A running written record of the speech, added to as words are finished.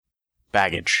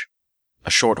Baggage,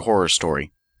 a short horror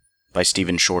story by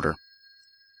Stephen Shorter.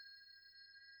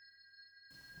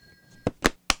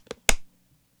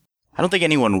 I don't think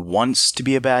anyone wants to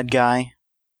be a bad guy.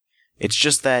 It's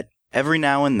just that every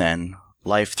now and then,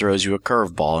 life throws you a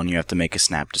curveball and you have to make a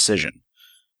snap decision.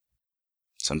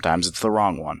 Sometimes it's the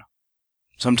wrong one.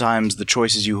 Sometimes the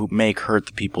choices you make hurt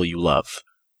the people you love.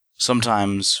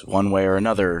 Sometimes, one way or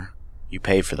another, you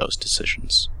pay for those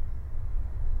decisions.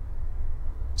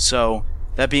 So,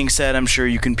 that being said, I'm sure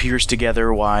you can piece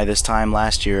together why this time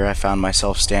last year I found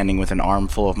myself standing with an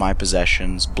armful of my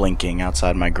possessions, blinking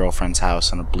outside my girlfriend's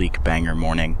house on a bleak Bangor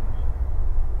morning.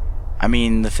 I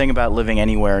mean, the thing about living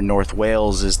anywhere in North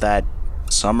Wales is that,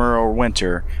 summer or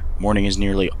winter, morning is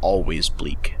nearly always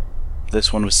bleak.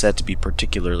 This one was said to be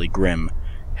particularly grim.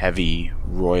 Heavy,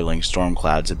 roiling storm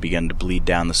clouds had begun to bleed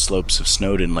down the slopes of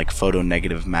Snowdon like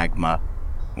photo-negative magma.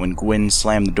 When Gwyn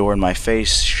slammed the door in my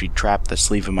face, she trapped the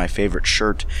sleeve of my favorite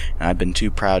shirt, and I'd been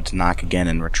too proud to knock again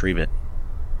and retrieve it.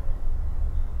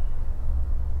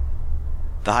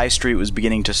 The high street was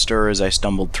beginning to stir as I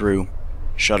stumbled through.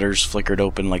 Shutters flickered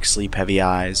open like sleep-heavy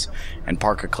eyes, and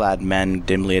parka-clad men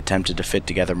dimly attempted to fit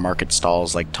together market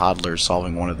stalls like toddlers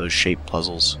solving one of those shape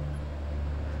puzzles.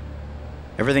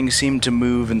 Everything seemed to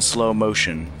move in slow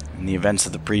motion, and the events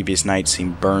of the previous night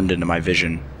seemed burned into my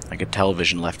vision, like a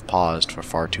television left paused for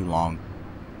far too long.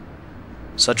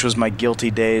 Such was my guilty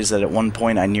daze that at one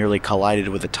point I nearly collided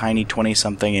with a tiny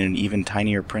 20-something in an even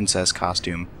tinier princess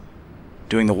costume,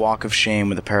 doing the walk of shame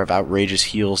with a pair of outrageous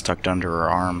heels tucked under her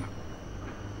arm.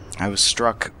 I was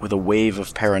struck with a wave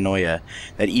of paranoia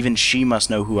that even she must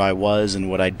know who I was and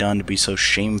what I'd done to be so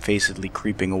shamefacedly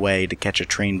creeping away to catch a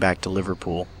train back to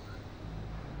Liverpool.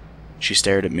 She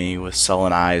stared at me with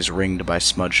sullen eyes ringed by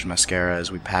smudged mascara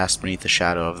as we passed beneath the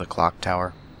shadow of the clock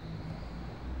tower.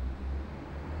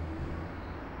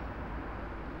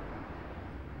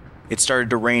 It started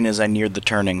to rain as I neared the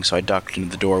turning, so I ducked into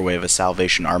the doorway of a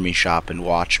Salvation Army shop and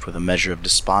watched with a measure of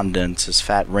despondence as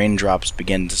fat raindrops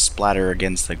began to splatter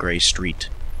against the gray street.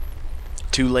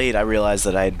 Too late, I realized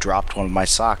that I had dropped one of my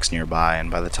socks nearby,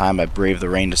 and by the time I braved the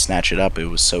rain to snatch it up, it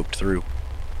was soaked through.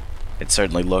 It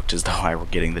certainly looked as though I were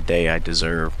getting the day I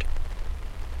deserved.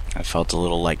 I felt a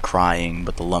little like crying,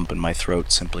 but the lump in my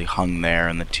throat simply hung there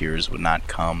and the tears would not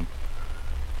come.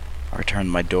 I returned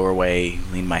to my doorway,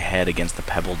 leaned my head against the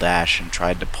pebble dash, and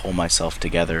tried to pull myself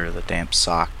together, the damp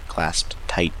sock clasped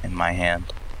tight in my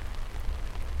hand.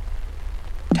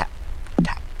 Tap,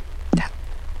 tap, tap.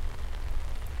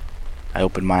 I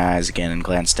opened my eyes again and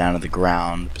glanced down at the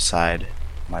ground beside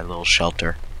my little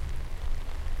shelter.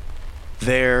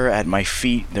 There, at my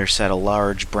feet, there sat a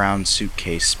large brown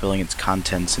suitcase spilling its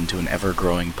contents into an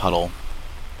ever-growing puddle.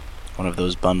 One of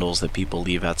those bundles that people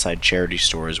leave outside charity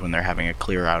stores when they're having a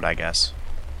clear-out, I guess.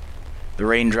 The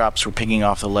raindrops were picking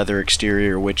off the leather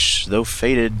exterior, which, though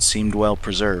faded, seemed well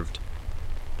preserved.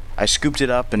 I scooped it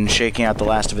up and, shaking out the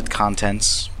last of its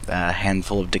contents, a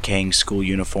handful of decaying school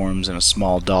uniforms and a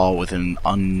small doll with an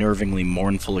unnervingly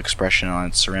mournful expression on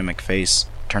its ceramic face,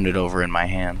 turned it over in my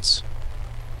hands.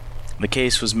 The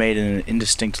case was made in an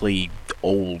indistinctly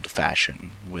old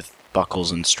fashion, with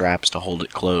buckles and straps to hold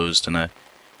it closed and a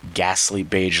ghastly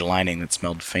beige lining that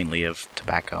smelled faintly of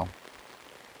tobacco.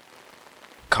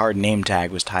 A card name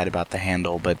tag was tied about the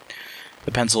handle, but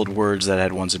the penciled words that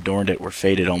had once adorned it were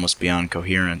faded almost beyond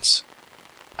coherence.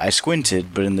 I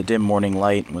squinted, but in the dim morning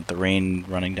light and with the rain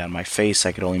running down my face,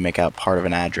 I could only make out part of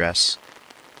an address,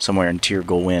 somewhere in Tir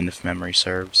Gulwyn, if memory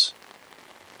serves.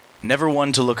 Never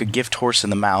one to look a gift horse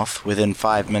in the mouth, within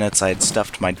 5 minutes I had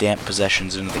stuffed my damp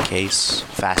possessions into the case,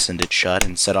 fastened it shut,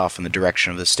 and set off in the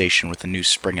direction of the station with a new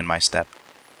spring in my step.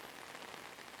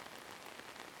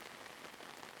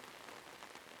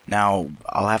 Now,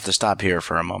 I'll have to stop here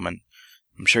for a moment.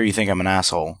 I'm sure you think I'm an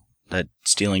asshole, that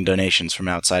stealing donations from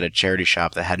outside a charity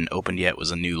shop that hadn't opened yet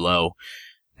was a new low,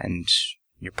 and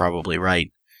you're probably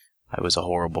right. I was a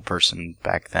horrible person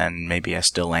back then, maybe I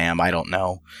still am, I don't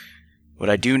know. What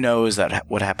I do know is that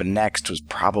what happened next was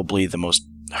probably the most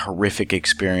horrific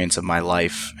experience of my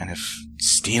life, and if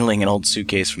stealing an old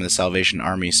suitcase from the Salvation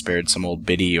Army spared some old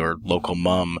biddy or local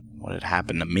mum what had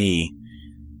happened to me,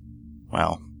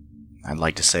 well, I'd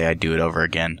like to say I'd do it over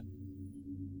again.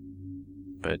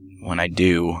 But when I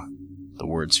do, the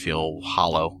words feel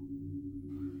hollow.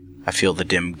 I feel the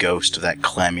dim ghost of that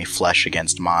clammy flesh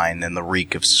against mine, and the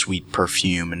reek of sweet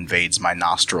perfume invades my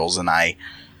nostrils, and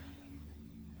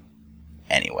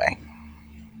Anyway.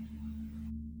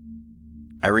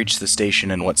 I reached the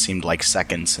station in what seemed like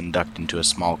seconds and ducked into a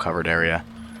small covered area.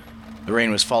 The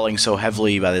rain was falling so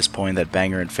heavily by this point that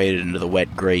Bangor had faded into the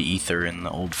wet gray ether, and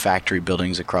the old factory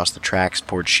buildings across the tracks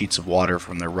poured sheets of water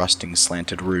from their rusting,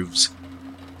 slanted roofs.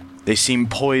 They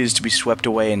seemed poised to be swept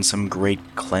away in some great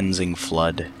cleansing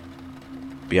flood.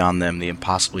 Beyond them, the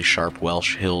impossibly sharp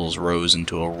Welsh hills rose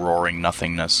into a roaring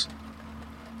nothingness.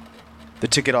 The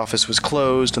ticket office was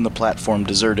closed and the platform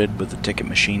deserted, but the ticket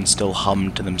machines still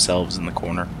hummed to themselves in the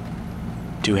corner.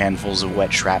 2 handfuls of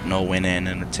wet shrapnel went in,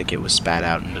 and a ticket was spat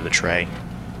out into the tray.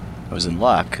 I was in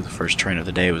luck. The first train of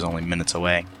the day was only minutes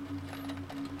away.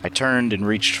 I turned and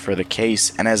reached for the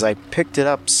case, and as I picked it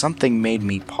up, something made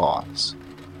me pause.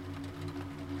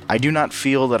 I do not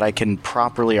feel that I can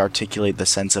properly articulate the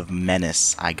sense of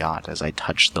menace I got as I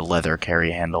touched the leather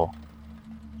carry handle.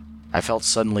 I felt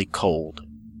suddenly cold,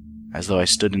 as though I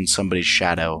stood in somebody's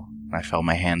shadow, and I felt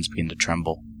my hands begin to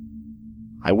tremble.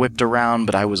 I whipped around,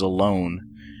 but I was alone.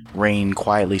 Rain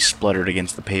quietly spluttered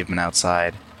against the pavement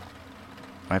outside.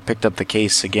 When I picked up the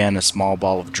case again, a small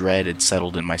ball of dread had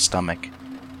settled in my stomach.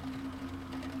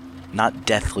 Not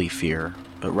deathly fear,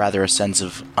 but rather a sense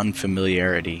of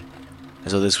unfamiliarity,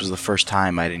 as though this was the first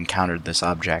time I'd encountered this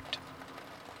object.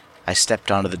 I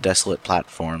stepped onto the desolate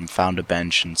platform, found a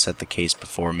bench, and set the case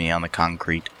before me on the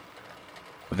concrete.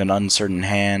 With an uncertain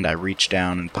hand, I reached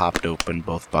down and popped open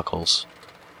both buckles.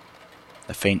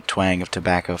 A faint twang of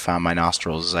tobacco found my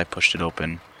nostrils as I pushed it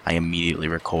open. I immediately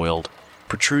recoiled.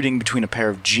 Protruding between a pair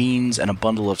of jeans and a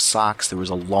bundle of socks, there was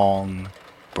a long,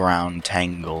 brown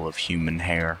tangle of human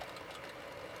hair.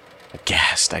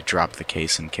 Aghast, I dropped the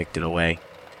case and kicked it away.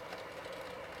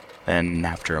 Then,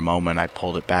 after a moment, I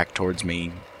pulled it back towards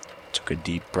me, took a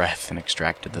deep breath, and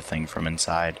extracted the thing from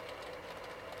inside.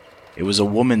 It was a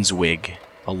woman's wig,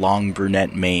 a long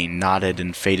brunette mane knotted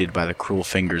and faded by the cruel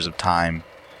fingers of time.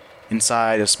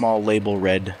 Inside, a small label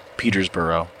read,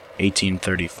 Petersboro,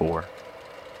 1834.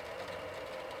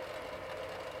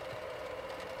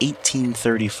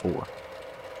 1834.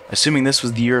 Assuming this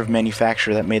was the year of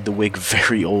manufacture, that made the wig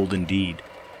very old indeed.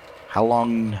 How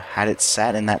long had it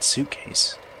sat in that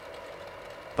suitcase?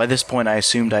 By this point, I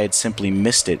assumed I had simply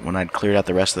missed it when I'd cleared out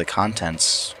the rest of the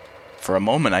contents. For a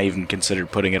moment, I even considered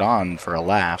putting it on for a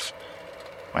laugh.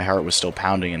 My heart was still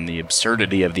pounding, and the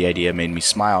absurdity of the idea made me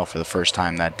smile for the first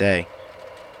time that day.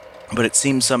 But it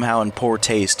seemed somehow in poor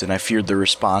taste, and I feared the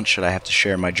response should I have to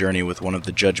share my journey with one of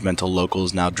the judgmental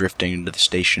locals now drifting into the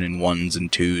station in 1s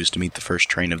and 2s to meet the first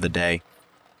train of the day.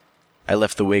 I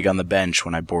left the wig on the bench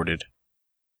when I boarded.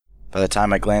 By the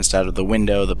time I glanced out of the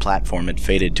window, the platform had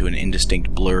faded to an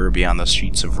indistinct blur beyond the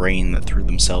sheets of rain that threw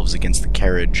themselves against the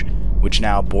carriage, which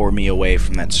now bore me away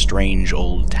from that strange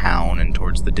old town and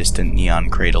towards the distant neon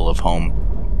cradle of home.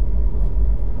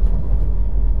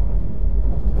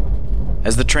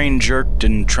 As the train jerked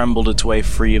and trembled its way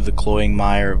free of the cloying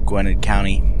mire of Gwinnett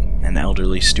County, an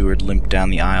elderly steward limped down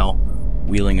the aisle,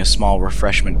 wheeling a small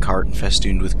refreshment cart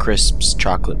festooned with crisps,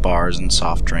 chocolate bars, and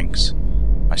soft drinks.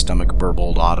 My stomach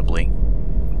burbled audibly.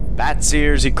 "Bat's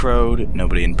ears," he crowed,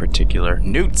 nobody in particular.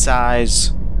 "Newt's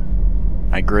eyes."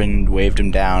 I grinned, waved him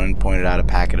down, and pointed out a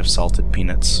packet of salted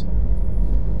peanuts.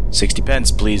 60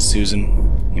 pence, please,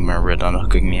 Susan," he murmured,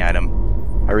 unhooking the item.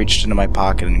 I reached into my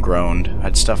pocket and groaned.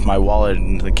 I'd stuffed my wallet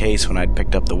into the case when I'd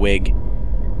picked up the wig.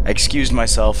 I excused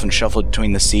myself and shuffled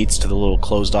between the seats to the little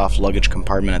closed-off luggage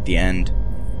compartment at the end.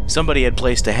 Somebody had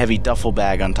placed a heavy duffel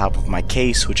bag on top of my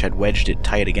case, which had wedged it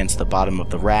tight against the bottom of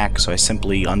the rack, so I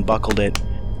simply unbuckled it,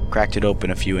 cracked it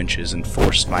open a few inches, and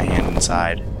forced my hand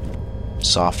inside.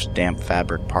 Soft, damp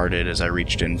fabric parted as I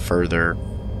reached in further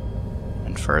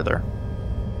and further.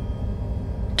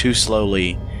 Too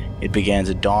slowly, it began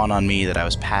to dawn on me that I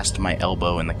was past my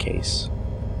elbow in the case.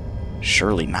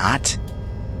 Surely not,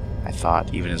 I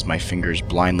thought, even as my fingers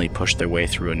blindly pushed their way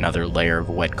through another layer of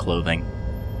wet clothing.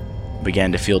 I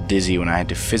began to feel dizzy when I had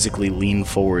to physically lean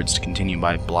forwards to continue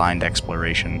my blind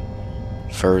exploration.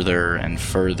 Further and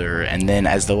further, and then,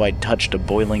 as though I'd touched a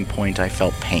boiling point, I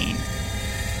felt pain.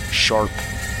 Sharp,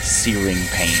 searing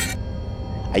pain.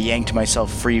 I yanked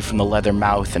myself free from the leather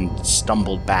mouth and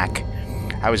stumbled back.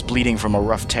 I was bleeding from a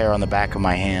rough tear on the back of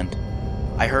my hand.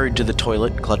 I hurried to the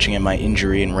toilet, clutching at my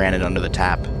injury, and ran it under the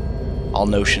tap. All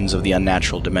notions of the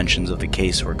unnatural dimensions of the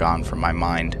case were gone from my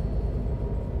mind.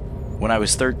 When I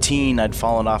was 13, I'd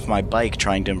fallen off my bike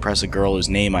trying to impress a girl whose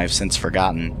name I have since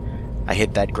forgotten. I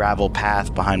hit that gravel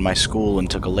path behind my school and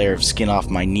took a layer of skin off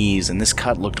my knees, and this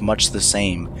cut looked much the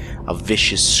same, a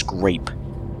vicious scrape.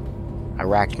 I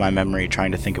racked my memory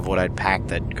trying to think of what I'd packed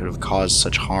that could have caused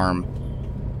such harm,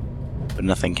 but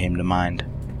nothing came to mind.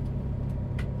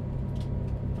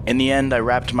 In the end, I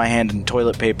wrapped my hand in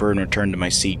toilet paper and returned to my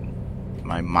seat.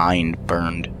 My mind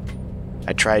burned.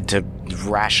 I tried to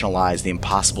rationalize the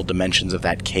impossible dimensions of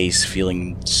that case,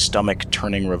 feeling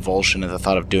stomach-turning revulsion at the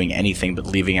thought of doing anything but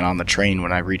leaving it on the train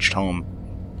when I reached home.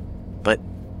 But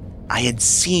I had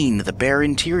seen the bare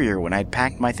interior when I'd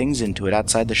packed my things into it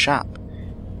outside the shop.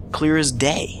 Clear as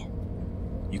day.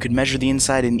 You could measure the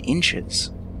inside in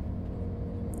inches.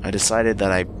 I decided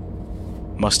that I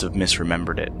must have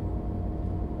misremembered it.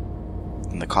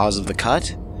 And the cause of the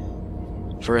cut?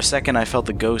 For a second I felt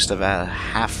the ghost of a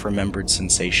half-remembered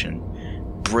sensation.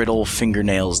 Brittle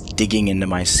fingernails digging into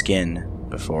my skin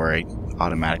before I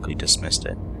automatically dismissed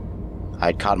it. I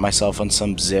had caught myself on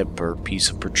some zip or piece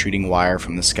of protruding wire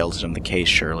from the skeleton of the case,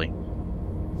 surely.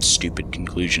 Stupid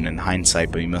conclusion in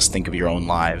hindsight, but you must think of your own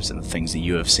lives and the things that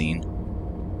you have seen.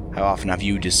 How often have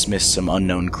you dismissed some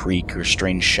unknown creak or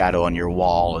strange shadow on your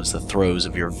wall as the throes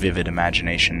of your vivid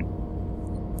imagination?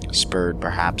 Spurred,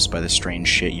 perhaps, by the strange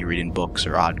shit you read in books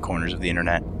or odd corners of the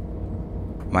internet.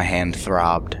 My hand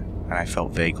throbbed, and I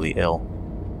felt vaguely ill.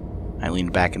 I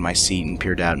leaned back in my seat and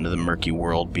peered out into the murky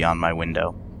world beyond my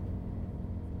window.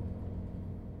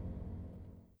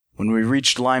 When we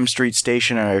reached Lime Street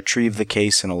Station, I retrieved the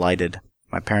case and alighted.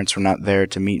 My parents were not there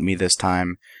to meet me this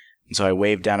time, and so I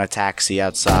waved down a taxi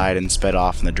outside and sped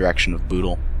off in the direction of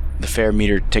Bootle. The fare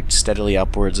meter ticked steadily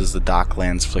upwards as the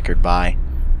docklands flickered by.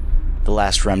 The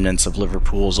last remnants of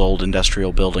Liverpool's old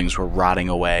industrial buildings were rotting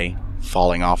away,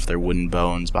 falling off their wooden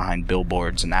bones behind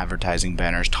billboards and advertising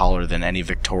banners taller than any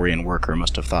Victorian worker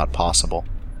must have thought possible.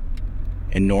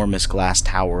 Enormous glass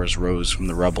towers rose from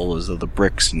the rubble as though the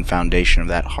bricks and foundation of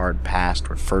that hard past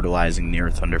were fertilizing the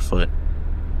earth underfoot.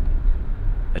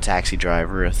 A taxi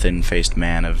driver, a thin-faced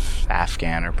man of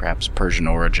Afghan or perhaps Persian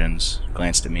origins,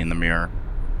 glanced at me in the mirror.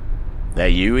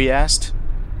 "That you?" he asked.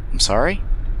 "I'm sorry?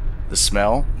 The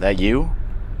smell? That you?"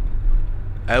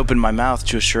 I opened my mouth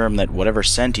to assure him that whatever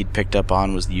scent he'd picked up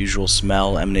on was the usual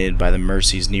smell emanated by the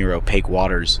Mersey's near opaque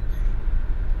waters.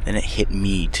 Then it hit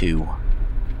me, too.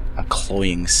 A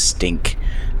cloying stink,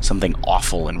 something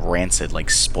awful and rancid like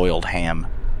spoiled ham.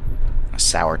 A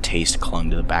sour taste clung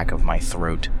to the back of my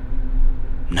throat.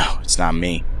 No, it's not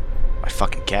me. My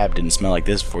fucking cab didn't smell like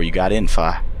this before you got in,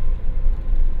 Fa.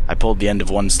 I pulled the end of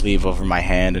one sleeve over my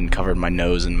hand and covered my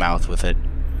nose and mouth with it.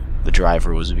 The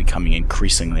driver was becoming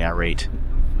increasingly irate.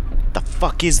 "The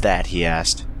fuck is that?" he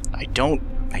asked. I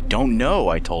don't know,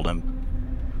 I told him.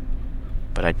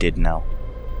 But I did know.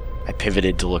 I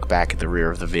pivoted to look back at the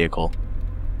rear of the vehicle.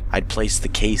 I'd placed the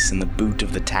case in the boot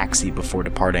of the taxi before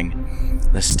departing.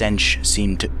 The stench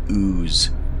seemed to ooze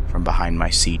from behind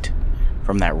my seat,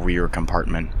 from that rear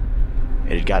compartment.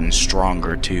 It had gotten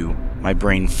stronger, too. My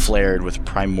brain flared with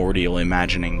primordial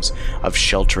imaginings of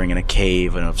sheltering in a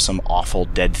cave and of some awful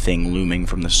dead thing looming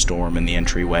from the storm in the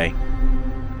entryway.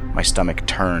 My stomach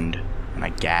turned, and I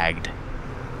gagged.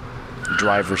 The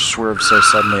driver swerved so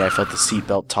suddenly I felt the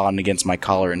seatbelt tauten against my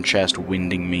collar and chest,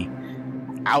 winding me.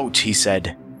 "Out," he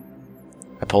said.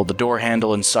 I pulled the door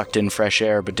handle and sucked in fresh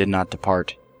air, but did not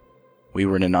depart. We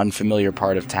were in an unfamiliar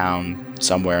part of town,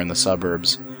 somewhere in the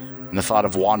suburbs, and the thought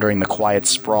of wandering the quiet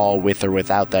sprawl with or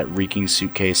without that reeking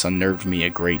suitcase unnerved me a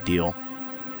great deal.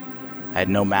 I had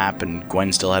no map, and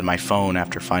Gwen still had my phone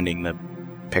after finding the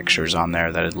pictures on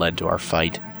there that had led to our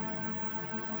fight.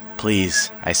 "Please,"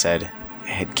 I said.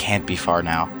 "It can't be far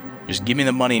now. Just give me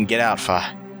the money and get out,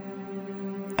 Fa."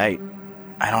 I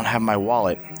don't have my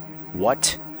wallet."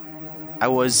 "What?"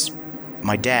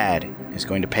 My dad is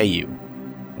going to pay you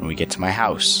when we get to my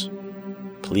house.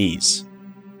 Please."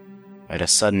 I had a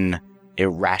sudden,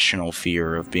 irrational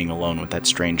fear of being alone with that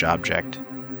strange object.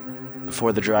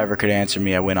 Before the driver could answer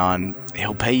me, I went on,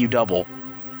 "He'll pay you double.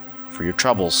 For your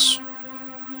troubles."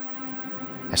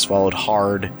 I swallowed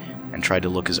hard and tried to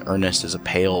look as earnest as a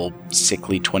pale,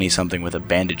 sickly 20-something with a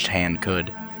bandaged hand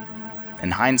could.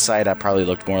 In hindsight, I probably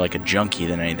looked more like a junkie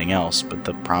than anything else, but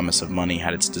the promise of money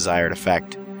had its desired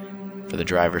effect, for the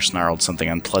driver snarled something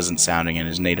unpleasant sounding in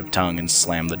his native tongue and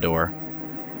slammed the door.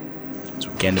 As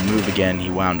we began to move again, he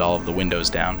wound all of the windows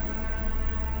down.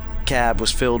 The cab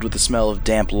was filled with the smell of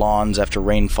damp lawns after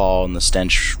rainfall, and the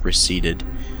stench receded.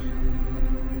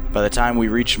 By the time we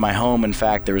reached my home, in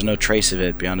fact, there was no trace of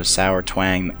it beyond a sour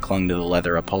twang that clung to the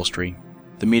leather upholstery.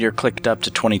 The meter clicked up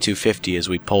to $22.50 as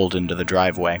we pulled into the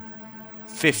driveway.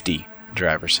 "50, the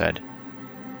driver said.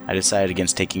 I decided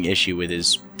against taking issue with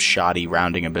his shoddy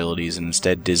rounding abilities and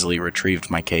instead dizzily retrieved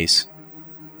my case.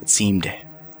 It seemed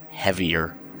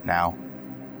heavier now.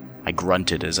 I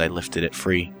grunted as I lifted it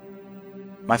free.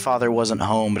 My father wasn't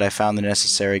home, but I found the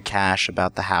necessary cash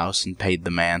about the house and paid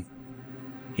the man.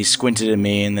 He squinted at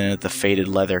me and then at the faded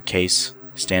leather case,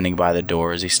 standing by the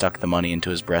door as he stuck the money into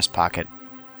his breast pocket.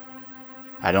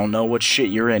 "I don't know what shit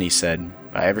you're in," he said.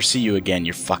 "If I ever see you again,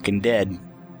 you're fucking dead."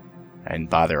 I didn't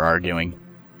bother arguing.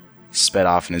 He sped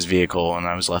off in his vehicle, and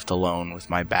I was left alone with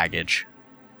my baggage.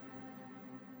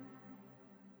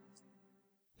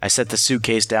 I set the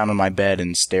suitcase down on my bed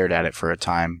and stared at it for a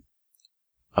time.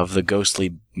 Of the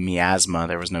ghostly miasma,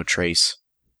 there was no trace.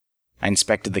 I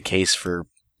inspected the case for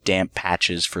damp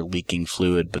patches for leaking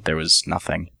fluid, but there was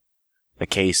nothing. The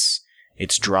case,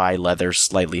 its dry leather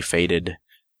slightly faded,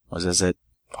 was as it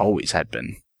always had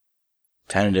been.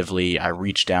 Tentatively, I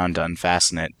reached down to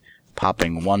unfasten it,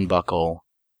 popping one buckle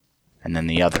and then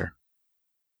the other.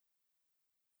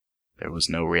 There was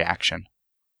no reaction.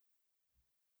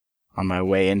 On my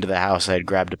way into the house, I had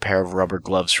grabbed a pair of rubber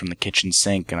gloves from the kitchen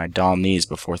sink, and I donned these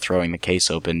before throwing the case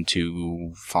open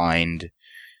to find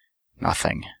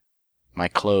nothing. My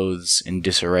clothes, in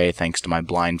disarray thanks to my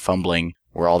blind fumbling,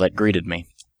 were all that greeted me.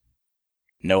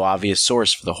 No obvious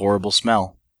source for the horrible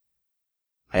smell.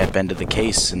 I had been to the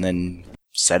case and then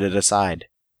set it aside.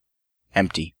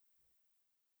 Empty.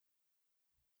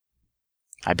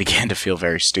 I began to feel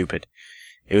very stupid.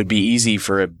 It would be easy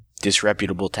for a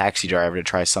disreputable taxi driver to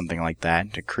try something like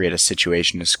that, to create a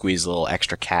situation to squeeze a little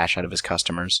extra cash out of his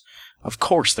customers. Of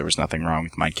course there was nothing wrong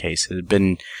with my case. It had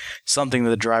been something that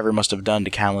the driver must have done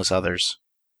to countless others.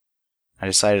 I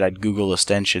decided I'd Google the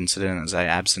stench incident as I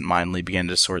absent-mindedly began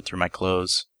to sort through my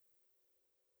clothes.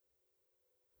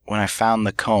 When I found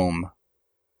the comb,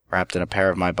 wrapped in a pair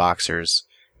of my boxers,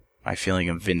 my feeling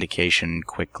of vindication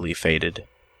quickly faded.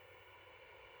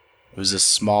 It was a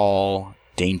small,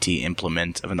 dainty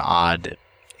implement of an odd,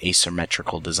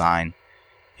 asymmetrical design.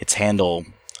 Its handle,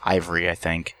 ivory I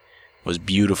think, was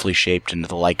beautifully shaped into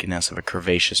the likeness of a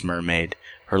curvaceous mermaid,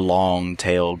 her long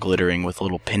tail glittering with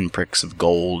little pinpricks of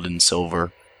gold and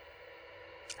silver.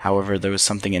 However, there was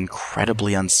something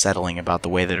incredibly unsettling about the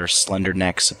way that her slender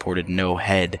neck supported no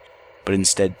head, but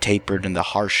instead tapered in the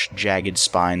harsh, jagged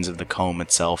spines of the comb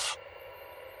itself.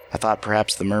 I thought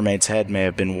perhaps the mermaid's head may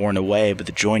have been worn away, but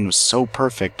the join was so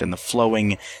perfect and the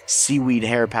flowing, seaweed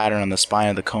hair pattern on the spine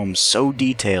of the comb so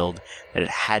detailed that it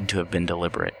had to have been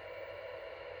deliberate.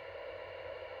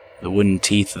 The wooden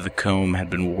teeth of the comb had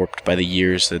been warped by the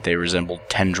years so that they resembled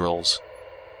tendrils,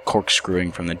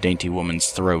 corkscrewing from the dainty woman's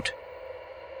throat.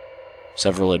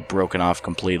 Several had broken off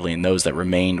completely, and those that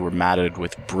remained were matted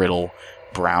with brittle,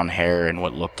 brown hair and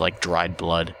what looked like dried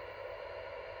blood.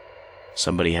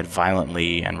 Somebody had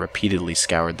violently and repeatedly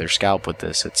scoured their scalp with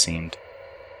this, it seemed.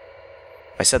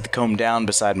 I set the comb down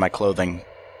beside my clothing.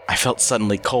 I felt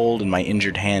suddenly cold, and my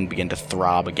injured hand began to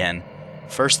throb again.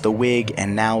 First the wig,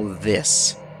 and now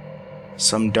this.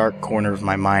 Some dark corner of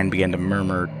my mind began to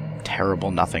murmur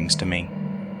terrible nothings to me.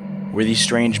 Were these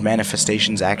strange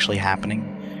manifestations actually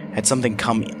happening? Had something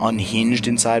come unhinged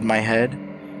inside my head?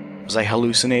 Was I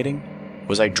hallucinating?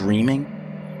 Was I dreaming?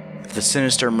 If the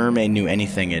sinister mermaid knew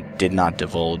anything, it did not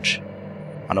divulge.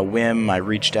 On a whim, I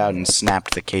reached out and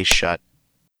snapped the case shut.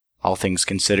 All things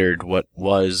considered, what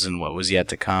was and what was yet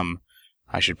to come,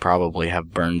 I should probably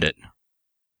have burned it.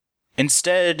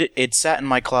 Instead, it sat in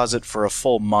my closet for a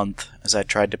full month as I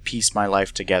tried to piece my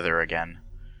life together again.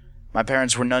 My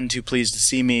parents were none too pleased to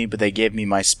see me, but they gave me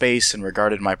my space and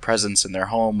regarded my presence in their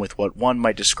home with what one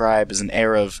might describe as an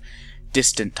air of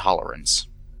distant tolerance.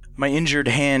 My injured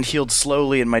hand healed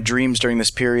slowly, and my dreams during this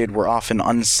period were often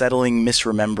unsettling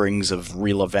misrememberings of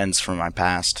real events from my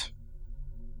past.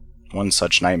 One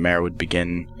such nightmare would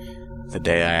begin the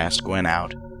day I asked Gwen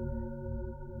out.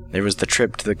 There was the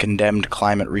trip to the condemned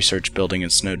climate research building in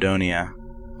Snowdonia,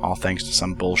 all thanks to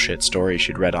some bullshit story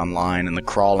she'd read online, and the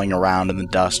crawling around in the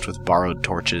dust with borrowed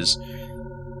torches.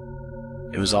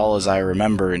 It was all as I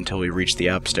remember until we reached the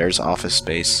upstairs office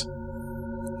space.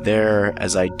 There,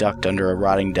 as I ducked under a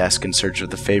rotting desk in search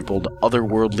of the fabled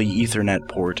otherworldly Ethernet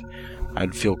port,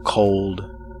 I'd feel cold,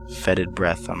 fetid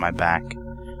breath on my back.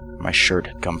 My shirt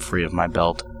had come free of my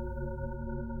belt.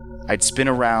 I'd spin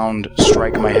around,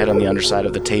 strike my head on the underside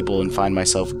of the table, and find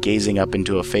myself gazing up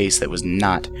into a face that was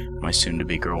not my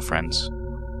soon-to-be girlfriend's.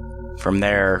 From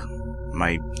there,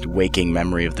 my waking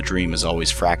memory of the dream is always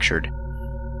fractured.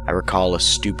 I recall a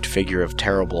stooped figure of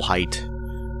terrible height,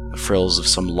 the frills of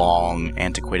some long,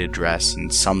 antiquated dress,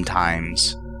 and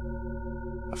sometimes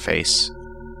a face.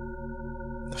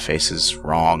 The face is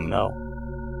wrong,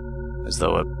 though, as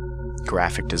though a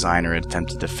graphic designer had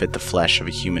attempted to fit the flesh of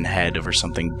a human head over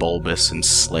something bulbous and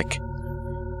slick.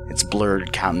 Its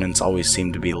blurred countenance always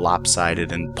seemed to be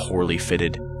lopsided and poorly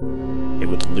fitted. It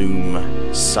would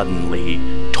loom suddenly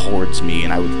towards me,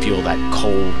 and I would feel that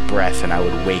cold breath, and I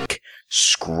would wake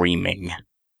screaming.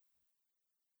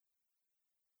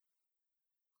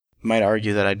 You might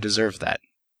argue that I deserved that.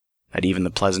 that even the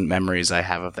pleasant memories I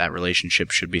have of that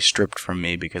relationship should be stripped from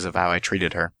me because of how I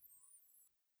treated her.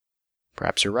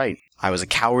 Perhaps you're right. I was a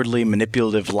cowardly,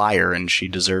 manipulative liar, and she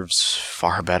deserves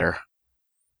far better.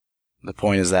 The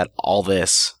point is that all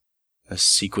this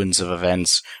sequence of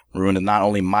events, ruined not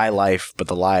only my life, but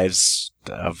the lives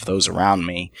of those around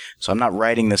me. So I'm not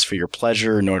writing this for your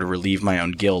pleasure, nor to relieve my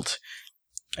own guilt.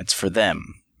 It's for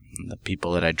them, the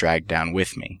people that I dragged down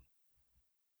with me.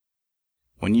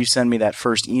 When you sent me that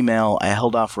first email, I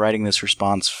held off writing this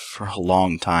response for a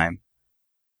long time.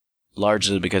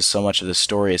 Largely because so much of the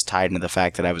story is tied into the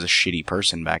fact that I was a shitty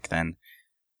person back then.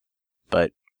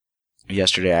 But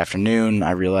yesterday afternoon,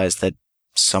 I realized that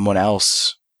someone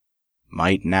else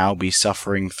might now be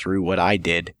suffering through what I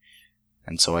did,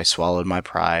 and so I swallowed my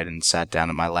pride and sat down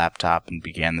at my laptop and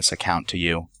began this account to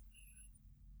you.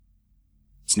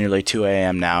 It's nearly 2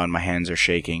 a.m. now and my hands are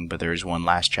shaking, but there is one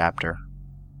last chapter.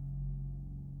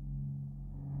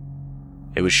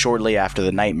 It was shortly after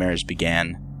the nightmares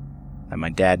began that my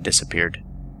dad disappeared.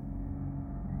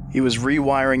 He was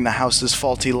rewiring the house's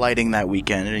faulty lighting that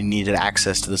weekend, and he needed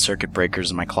access to the circuit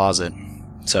breakers in my closet.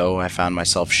 So I found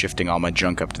myself shifting all my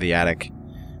junk up to the attic.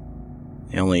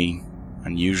 The only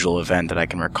unusual event that I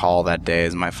can recall that day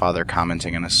is my father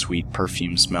commenting on a sweet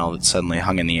perfume smell that suddenly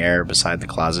hung in the air beside the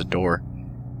closet door.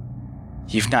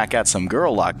 "You've not got some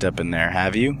girl locked up in there,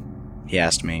 have you?" he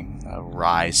asked me, a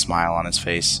wry smile on his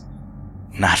face.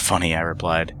 "Not funny," I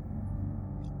replied.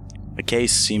 The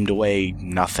case seemed to weigh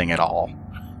nothing at all,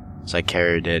 as I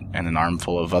carried it and an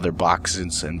armful of other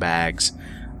boxes and bags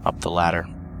up the ladder.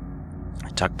 I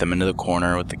tucked them into the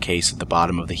corner with the case at the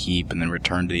bottom of the heap and then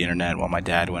returned to the internet while my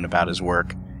dad went about his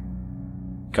work.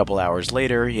 A couple hours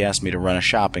later, he asked me to run a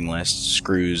shopping list,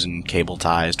 screws and cable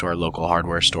ties to our local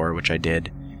hardware store, which I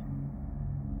did.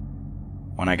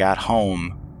 When I got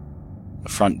home, the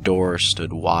front door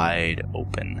stood wide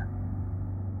open.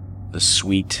 The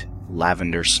sweet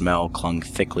lavender smell clung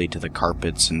thickly to the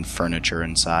carpets and furniture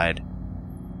inside.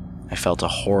 I felt a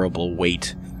horrible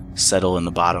weight settle in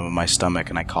the bottom of my stomach,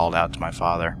 and I called out to my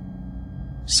father.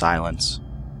 Silence.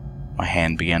 My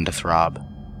hand began to throb.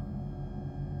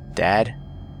 "Dad?"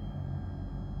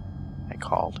 I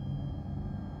called.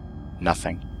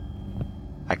 Nothing.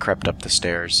 I crept up the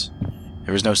stairs.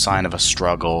 There was no sign of a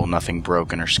struggle, nothing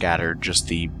broken or scattered, just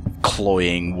the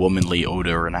cloying, womanly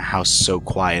odor in a house so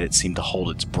quiet it seemed to hold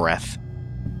its breath.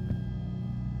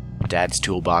 Dad's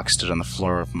toolbox stood on the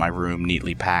floor of my room,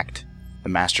 neatly packed. The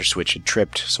master switch had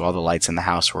tripped, so all the lights in the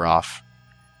house were off.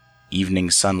 Evening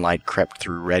sunlight crept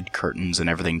through red curtains, and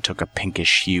everything took a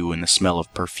pinkish hue, and the smell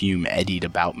of perfume eddied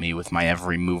about me with my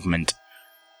every movement.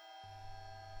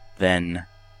 Then,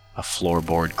 a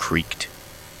floorboard creaked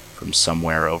from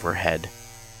somewhere overhead.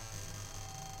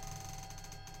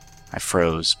 I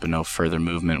froze, but no further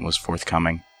movement was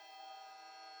forthcoming.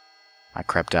 I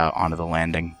crept out onto the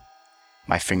landing.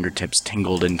 My fingertips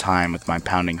tingled in time with my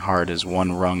pounding heart as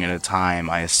one rung at a time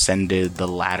I ascended the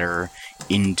ladder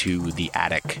into the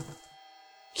attic.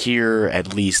 Here,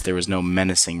 at least, there was no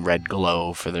menacing red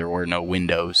glow, for there were no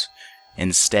windows.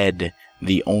 Instead,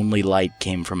 the only light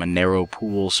came from a narrow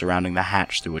pool surrounding the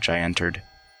hatch through which I entered.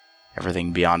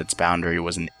 Everything beyond its boundary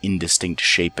was an indistinct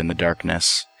shape in the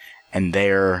darkness, and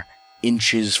there,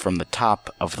 inches from the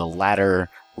top of the ladder,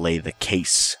 lay the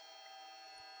case.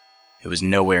 It was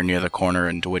nowhere near the corner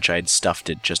into which I had stuffed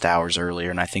it just hours earlier,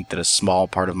 and I think that a small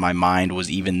part of my mind was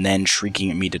even then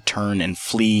shrieking at me to turn and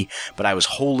flee, but I was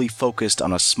wholly focused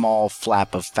on a small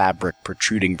flap of fabric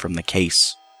protruding from the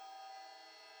case.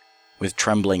 With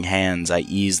trembling hands, I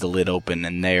eased the lid open,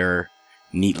 and there,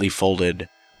 neatly folded,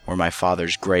 were my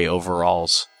father's gray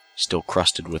overalls, still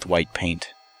crusted with white paint.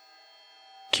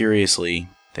 Curiously,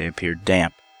 they appeared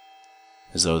damp,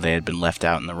 as though they had been left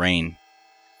out in the rain,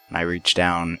 and I reached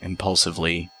down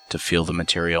impulsively to feel the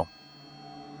material.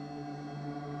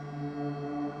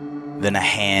 Then a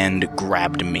hand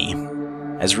grabbed me.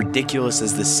 As ridiculous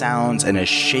as this sounds, and as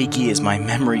shaky as my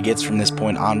memory gets from this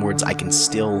point onwards, I can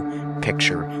still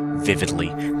picture vividly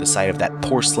the sight of that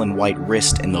porcelain white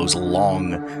wrist and those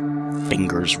long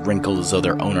fingers wrinkled as though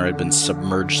their owner had been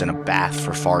submerged in a bath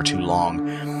for far too long.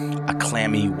 A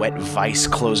clammy, wet vice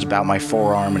closed about my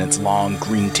forearm, and its long,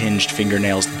 green-tinged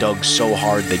fingernails dug so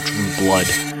hard they drew blood.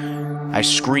 I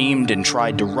screamed and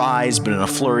tried to rise, but in a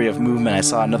flurry of movement I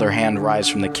saw another hand rise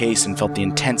from the case and felt the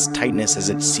intense tightness as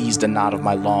it seized a knot of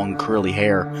my long, curly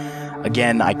hair.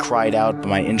 Again, I cried out, but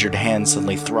my injured hand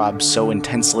suddenly throbbed so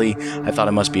intensely I thought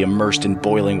I must be immersed in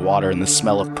boiling water, and the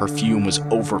smell of perfume was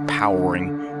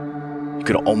overpowering. You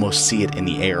could almost see it in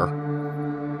the air.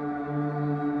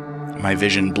 My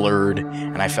vision blurred,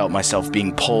 and I felt myself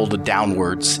being pulled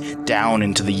downwards, down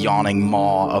into the yawning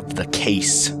maw of the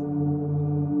case.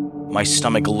 My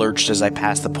stomach lurched as I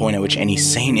passed the point at which any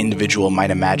sane individual might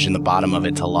imagine the bottom of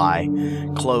it to lie.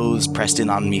 Clothes pressed in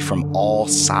on me from all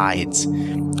sides.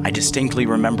 I distinctly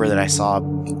remember that I saw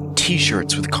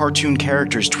T-shirts with cartoon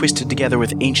characters twisted together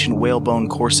with ancient whalebone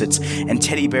corsets, and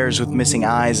teddy bears with missing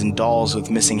eyes and dolls with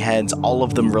missing heads, all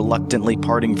of them reluctantly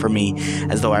parting from me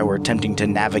as though I were attempting to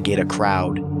navigate a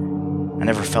crowd. I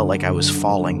never felt like I was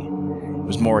falling. It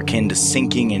was more akin to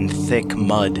sinking in thick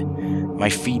mud. My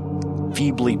feet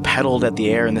feebly pedaled at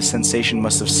the air, and the sensation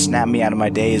must have snapped me out of my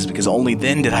daze, because only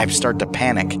then did I start to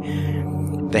panic.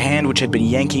 The hand which had been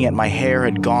yanking at my hair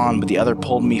had gone, but the other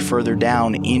pulled me further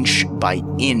down, inch by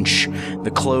inch.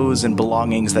 The clothes and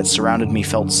belongings that surrounded me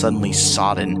felt suddenly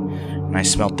sodden, and I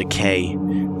smelt decay.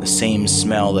 The same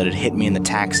smell that had hit me in the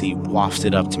taxi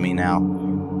wafted up to me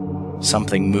now.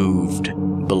 Something moved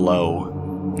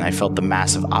below, and I felt the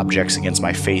massive objects against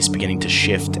my face beginning to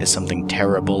shift as something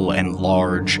terrible and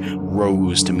large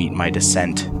rose to meet my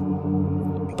descent.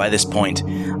 By this point,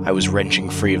 I was wrenching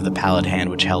free of the pallid hand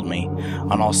which held me.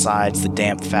 On all sides, the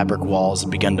damp fabric walls had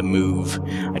begun to move.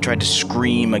 I tried to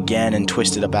scream again and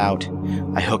twisted about.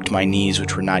 I hooked my knees,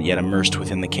 which were not yet immersed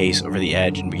within the case, over the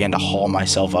edge and began to haul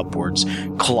myself upwards,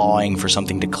 clawing for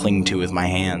something to cling to with my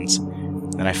hands.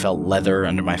 Then I felt leather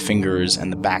under my fingers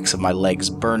and the backs of my legs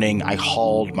burning. I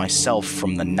hauled myself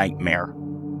from the nightmare.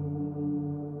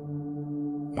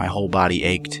 My whole body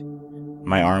ached.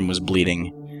 My arm was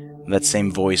bleeding. That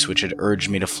same voice which had urged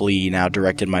me to flee now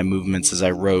directed my movements as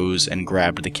I rose and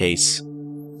grabbed the case.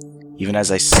 Even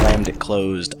as I slammed it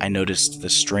closed, I noticed the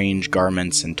strange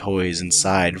garments and toys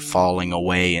inside falling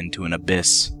away into an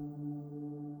abyss.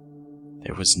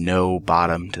 There was no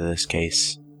bottom to this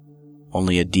case,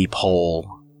 only a deep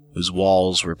hole whose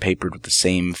walls were papered with the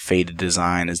same faded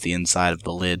design as the inside of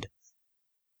the lid.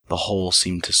 The hole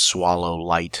seemed to swallow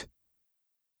light.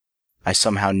 I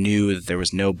somehow knew that there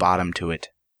was no bottom to it,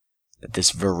 that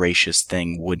this voracious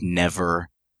thing would never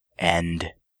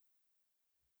end.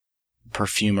 The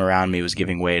perfume around me was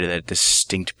giving way to that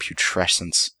distinct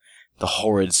putrescence. The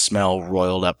horrid smell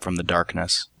roiled up from the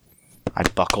darkness. I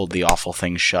buckled the awful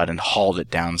thing shut and hauled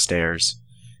it downstairs.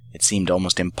 It seemed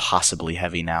almost impossibly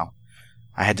heavy now.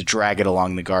 I had to drag it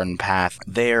along the garden path.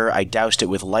 There, I doused it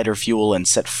with lighter fuel and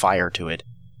set fire to it.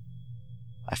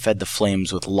 I fed the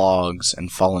flames with logs and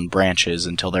fallen branches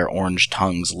until their orange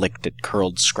tongues licked at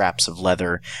curled scraps of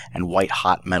leather and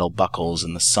white-hot metal buckles,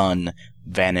 and the sun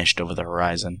vanished over the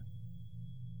horizon.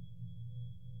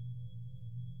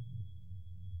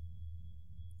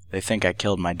 They think I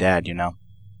killed my dad, you know.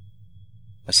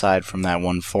 Aside from that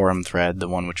one forum thread, the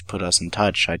one which put us in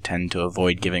touch, I tend to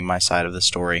avoid giving my side of the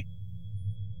story.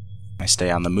 I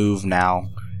stay on the move now,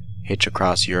 hitch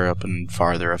across Europe and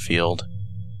farther afield.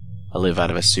 I live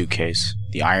out of a suitcase.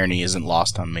 The irony isn't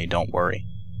lost on me, don't worry.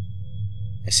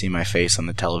 I see my face on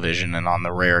the television, and on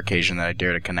the rare occasion that I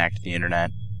dare to connect the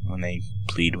internet, when they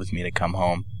plead with me to come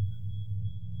home.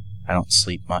 I don't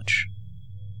sleep much.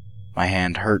 My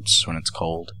hand hurts when it's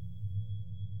cold.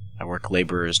 I work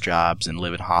laborers' jobs and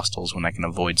live in hostels when I can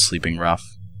avoid sleeping rough.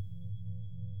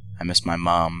 I miss my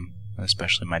mom,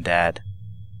 especially my dad.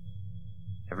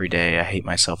 Every day I hate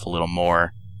myself a little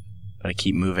more, but I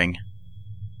keep moving.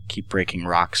 Keep breaking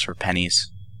rocks for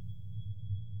pennies.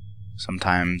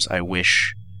 Sometimes I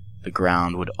wish the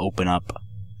ground would open up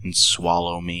and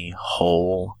swallow me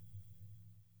whole.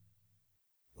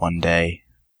 One day,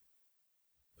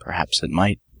 perhaps it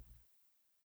might.